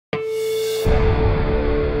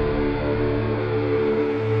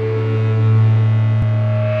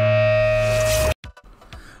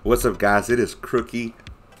What's up, guys? It is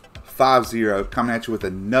Crookie50 coming at you with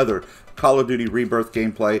another Call of Duty Rebirth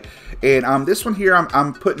gameplay. And this one here,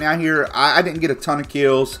 I'm putting out here. I didn't get a ton of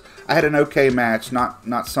kills. I had an okay match,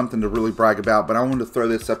 not something to really brag about, but I wanted to throw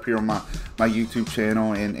this up here on my YouTube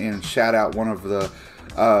channel and shout out one of the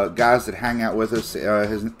guys that hang out with us.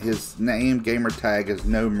 His name, gamer tag, is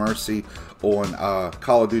No Mercy on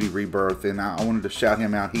Call of Duty Rebirth, and I wanted to shout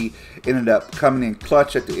him out. He ended up coming in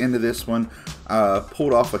clutch at the end of this one,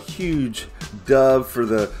 pulled off a huge dub for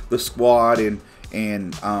the squad, and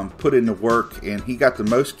put in the work, and he got the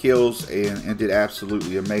most kills and did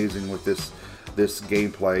absolutely amazing with this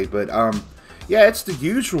gameplay. But yeah, it's the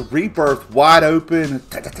usual Rebirth, wide open,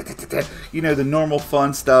 you know, the normal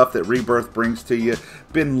fun stuff that Rebirth brings to you.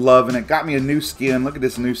 Been loving it. Got me a new skin. Look at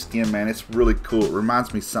this new skin, man. It's really cool. It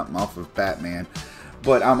reminds me something off of Batman.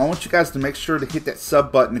 But I want you guys to make sure to hit that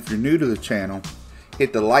sub button if you're new to the channel.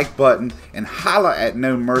 Hit the like button and holla at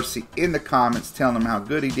No Mercy in the comments, telling him how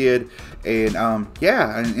good he did. And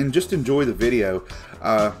yeah, and just enjoy the video.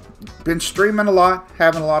 Been streaming a lot,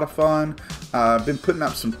 having a lot of fun. Been putting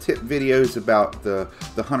up some tip videos about the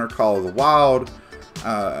Hunter Call of the Wild,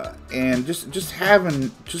 and just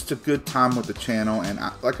having a good time with the channel. And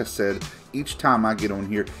like I said, each time I get on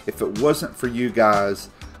here, if it wasn't for you guys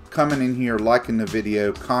coming in here, liking the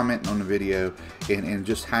video, commenting on the video, and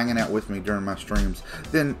just hanging out with me during my streams,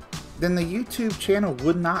 then the YouTube channel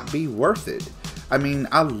would not be worth it. I mean,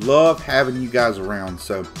 I love having you guys around.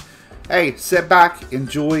 So hey, sit back,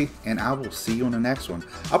 enjoy, and I will see you on the next one.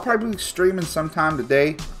 I'll probably be streaming sometime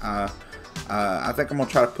today. I think I'm going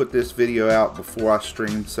to try to put this video out before I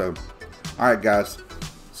stream. So, alright guys,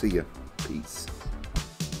 see ya. Peace.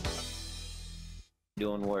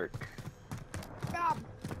 Doing work. Stop.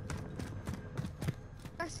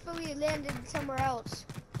 Successfully landed somewhere else.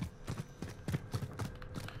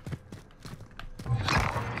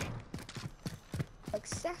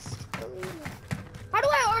 Successfully. How do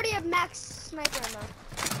I already have max sniper ammo?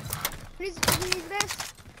 Who needs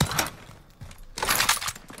this?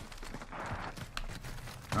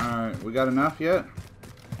 Alright, we got enough yet?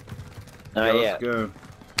 Yeah, Let's go.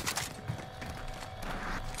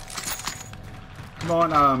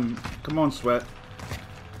 Come on, Sweat.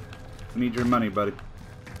 We need your money, buddy.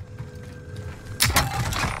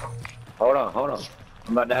 Hold on.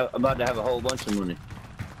 I'm about to have a whole bunch of money.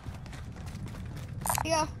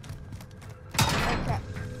 Yeah. Okay.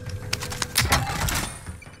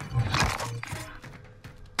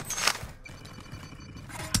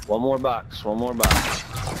 One more box. Come on,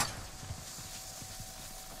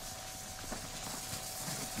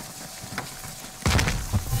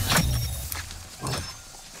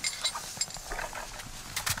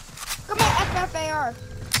 FFAR.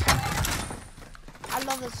 I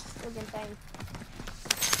love this friggin' thing.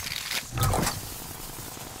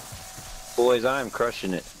 Boys, I am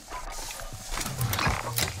crushing it.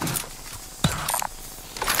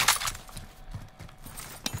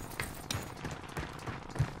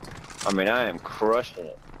 I mean, I am crushing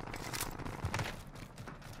it.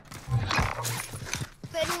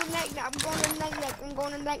 Stay to neckneck. I'm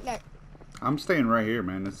going to neckneck. I'm staying right here,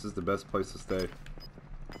 man. This is the best place to stay.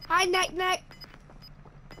 Hi, neckneck.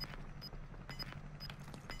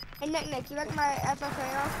 Hey, neckneck. You like my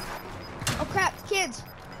FFAR? Oh crap, kids.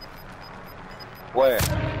 Where?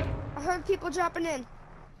 I heard people dropping in.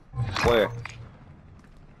 Where?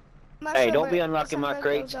 Hey, Don't be unlocking my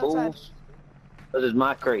crates, fools. Those is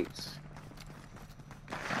my crates.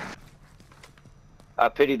 I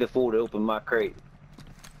pity the fool to open my crate.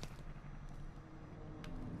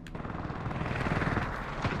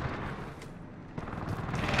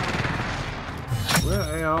 Where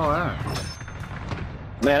are they all at?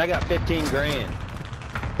 Man, I got 15 grand.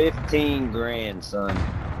 15 grand, son.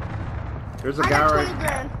 There's a I guy got 20 right.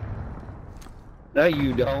 grand. No,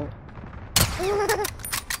 you don't.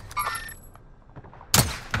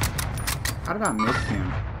 How did I miss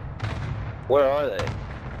him? Where are they?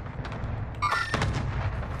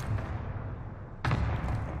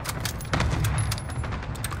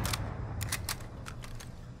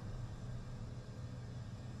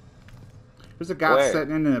 There's a guy Where?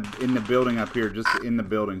 sitting in the building up here, just in the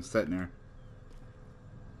building, sitting there.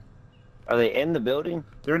 Are they in the building?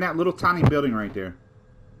 They're in that little tiny building right there.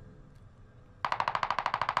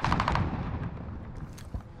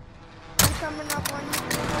 I'm coming up on you.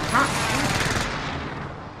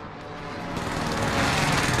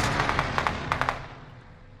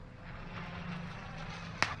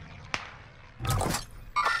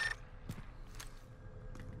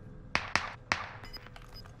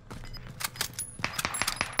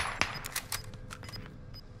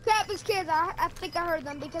 his kids. I think I heard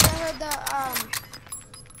them because I heard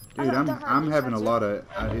the Dude, the I'm heartbeat having a sensor. lot of.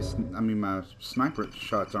 I mean, my sniper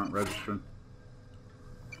shots aren't registering.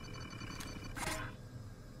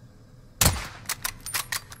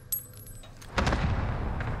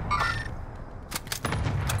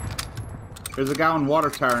 There's a guy on water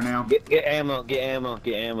tower now. Get ammo, get ammo,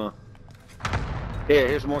 get ammo.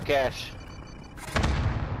 Here's more cash.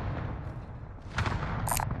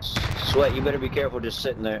 Sweat, you better be careful just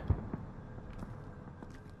sitting there.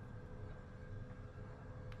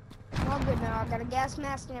 I'm all good now. I got a gas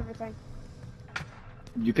mask and everything.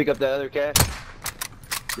 Did you pick up that other cash?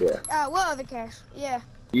 Yeah. What other cash? Yeah.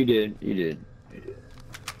 You did, you did. You did.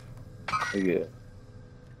 You're good.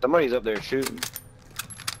 Somebody's up there shooting.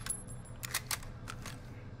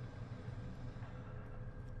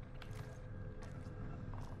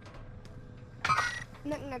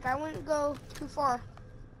 Neck, I wouldn't go too far.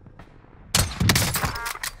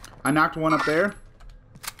 I knocked one up there.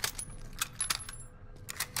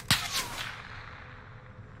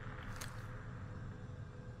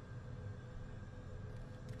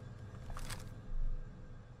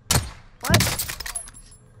 What?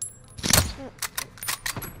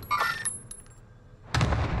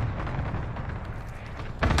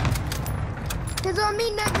 It's on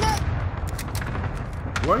me, Neck.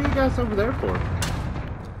 What are you guys over there for?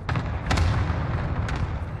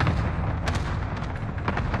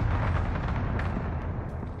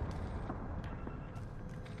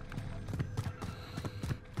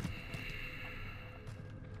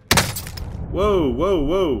 Whoa, whoa,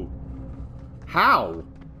 whoa. How?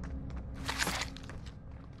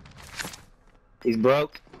 He's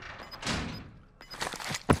broke.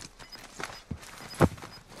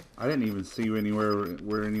 I didn't even see anywhere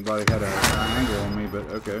where anybody had an angle on me, but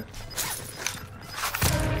okay.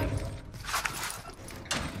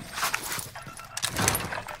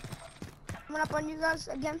 Coming up on you guys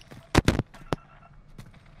again.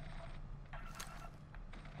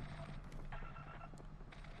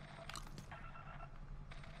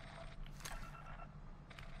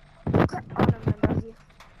 Crap. Oh, never mind, that was you.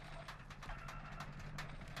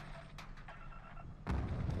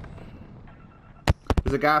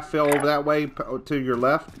 There's a guy fell over that way to your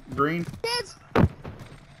left, green. Kids! One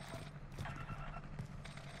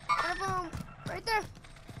of them, right there.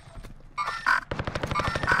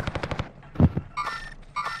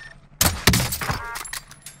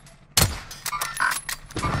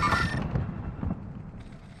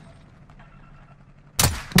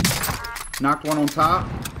 Knocked one on top.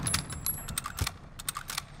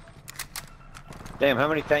 Damn, how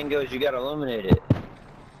many tangos you got illuminated?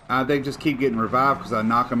 They just keep getting revived because I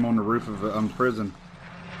knock them on the roof of prison.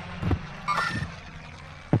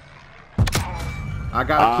 I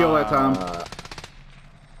got a kill that time.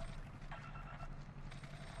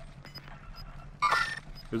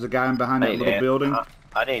 There's a guy in behind that little building.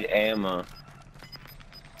 I need ammo.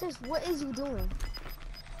 Just, what is he doing?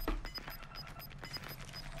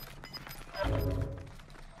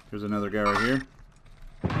 There's another guy right here.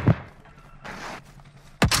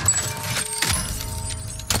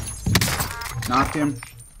 Knocked him.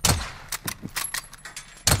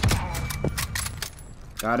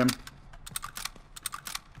 Got him.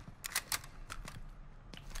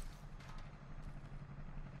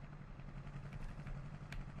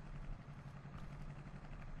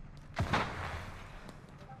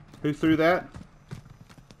 Who threw that?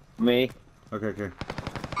 Me? Okay, okay.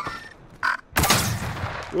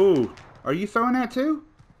 Ooh, are you throwing that too?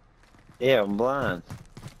 Yeah, I'm blind.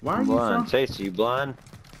 Why are I'm you blind. throwing? Chase, you blind?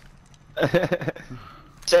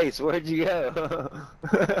 Chase, where'd you go?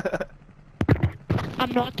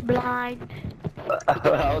 I'm not blind. I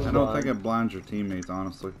I don't think it blinds your teammates,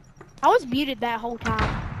 honestly. I was muted that whole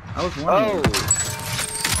time. I was wondering. Oh!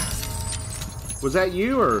 Was that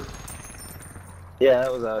you or? Yeah,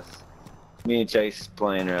 that was us. Me and Chase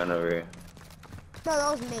playing around over here. No,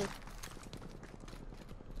 that was me.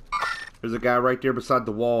 There's a guy right there beside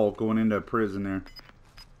the wall going into a prison there.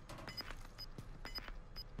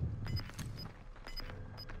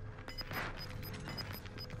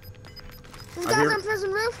 These I guys hear- on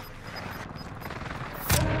prison roof?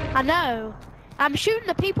 I know. I'm shooting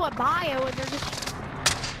the people at Bio and they're just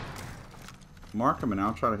Mark him and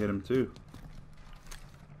I'll try to hit him too.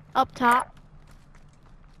 up top.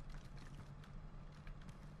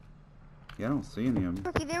 Yeah, I don't see any of them.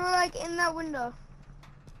 Okay, they were like in that window.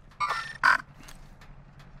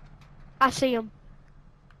 I see them.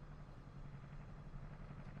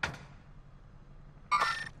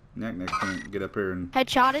 Neckneck's gonna get up here and.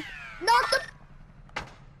 Headshotted. Knocked him!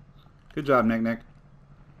 Good job, Neckneck.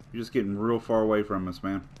 You're just getting real far away from us,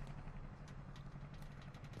 man.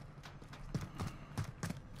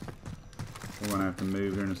 We're gonna have to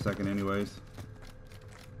move here in a second anyways.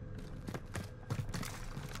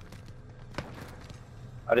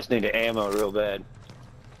 I just need the ammo real bad.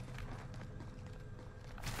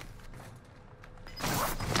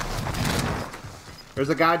 There's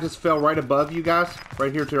a guy just fell right above you guys,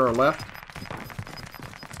 right here to our left.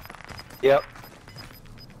 Yep.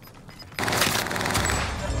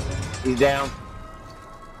 He's down.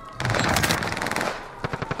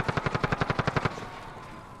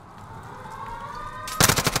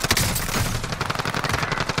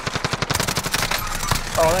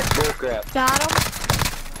 Oh, that's bullcrap. Got him.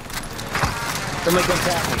 Somebody come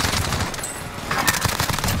tap me.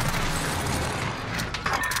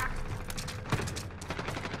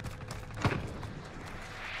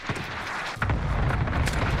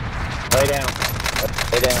 Lay down.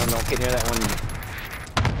 Lay down. Don't get near that one.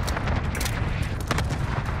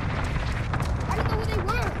 I didn't know who they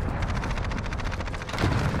were.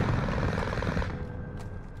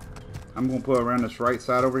 I'm gonna put around this right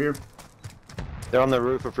side over here. They're on the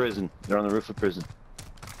roof of prison. They're on the roof of prison.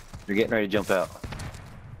 They're getting ready to jump out.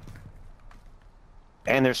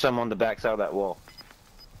 And there's some on the back side of that wall.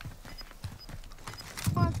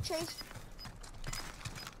 Come on, Chase.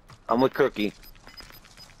 I'm with Crookie.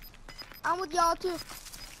 I'm with y'all too.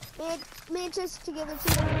 Me and Chase together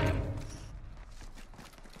too.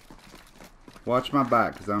 Watch my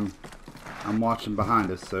back, cause I'm watching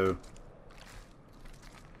behind us. So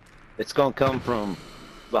It's gonna come from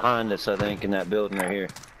behind us, I think, in that building right here.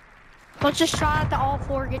 Let's just try not to all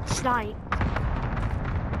four get sniped.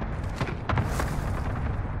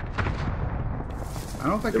 I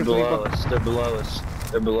don't think They're there's below anybody. us. They're below us.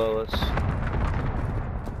 They're below us.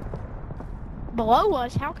 Below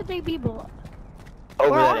us? How could they be below? Over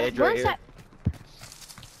Where that are- edge right where's here. that?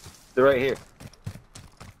 They're right here.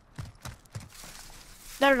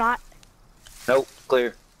 They're not. Nope,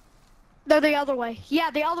 clear. They're the other way. Yeah,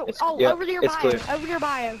 the other. It's- Oh, yeah, over near it's bio. clear. Over near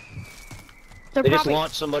bio. They're They just probably.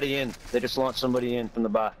 launched somebody in. They just launched somebody in from the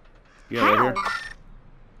buy. Yeah, right How? here.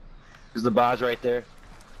 Because the buy's right there.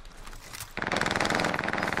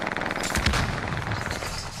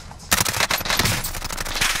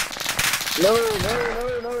 No, no,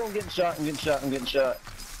 no, no, I'm getting shot, I'm getting shot, I'm getting shot.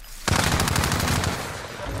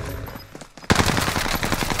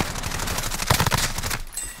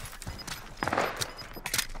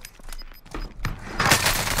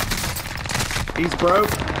 He's broke.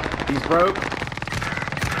 He's broke.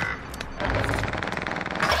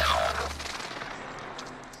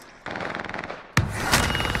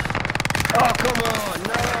 Oh, come on,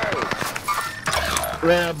 no!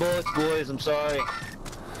 Ran out of bullets, boys, I'm sorry.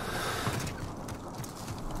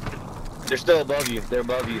 They're still above you, they're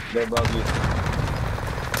above you, they're above you.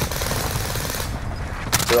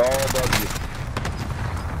 They're all above you.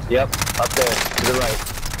 Yep, up there, to the right.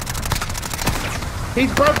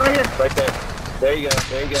 He's broke right here. Right there. There you go,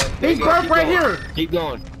 there you go. There He's you go. broke Keep right going. here. Keep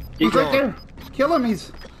going. Keep He's going. right there. Kill him.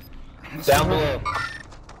 He's Down below.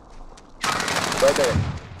 Right there.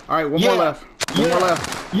 all right. One more left. One more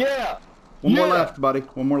left. Yeah. One more left, buddy.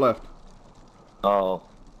 One more left. Oh.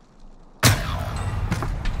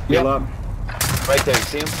 Heal Yep. up. Right there. You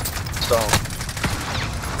see him? So.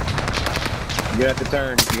 You're gonna have to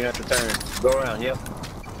turn. You're gonna have to turn. Go around. Yep.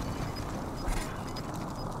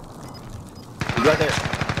 He's right there.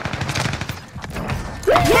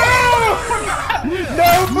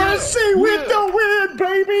 No mercy with the win,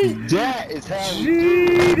 baby. That is how we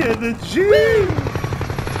G to the G.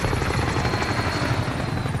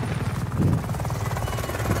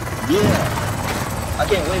 Yeah. I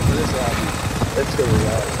can't wait for this lobby. Let's go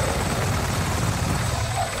live.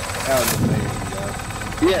 That was amazing, guys.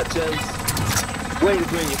 Yeah, Chase. Way to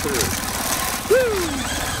bring you through. Woo!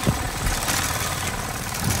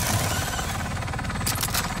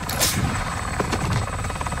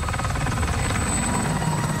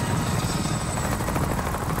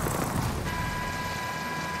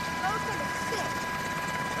 That was kind of sick.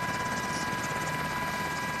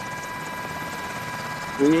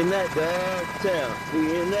 We in that dog town. We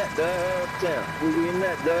in that dog town. We in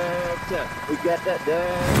that dog town. We got that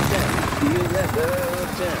dog town. We in that dog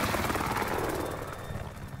town.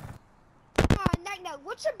 Come on, neckneck.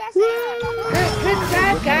 What's your best arrow? Good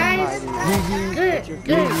job, guys. Good.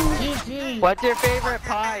 GG. What's your favorite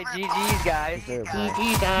pie? GG's, guys.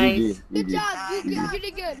 GG, guys. Good job. You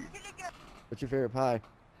did good. What's your favorite pie?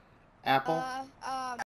 Apple.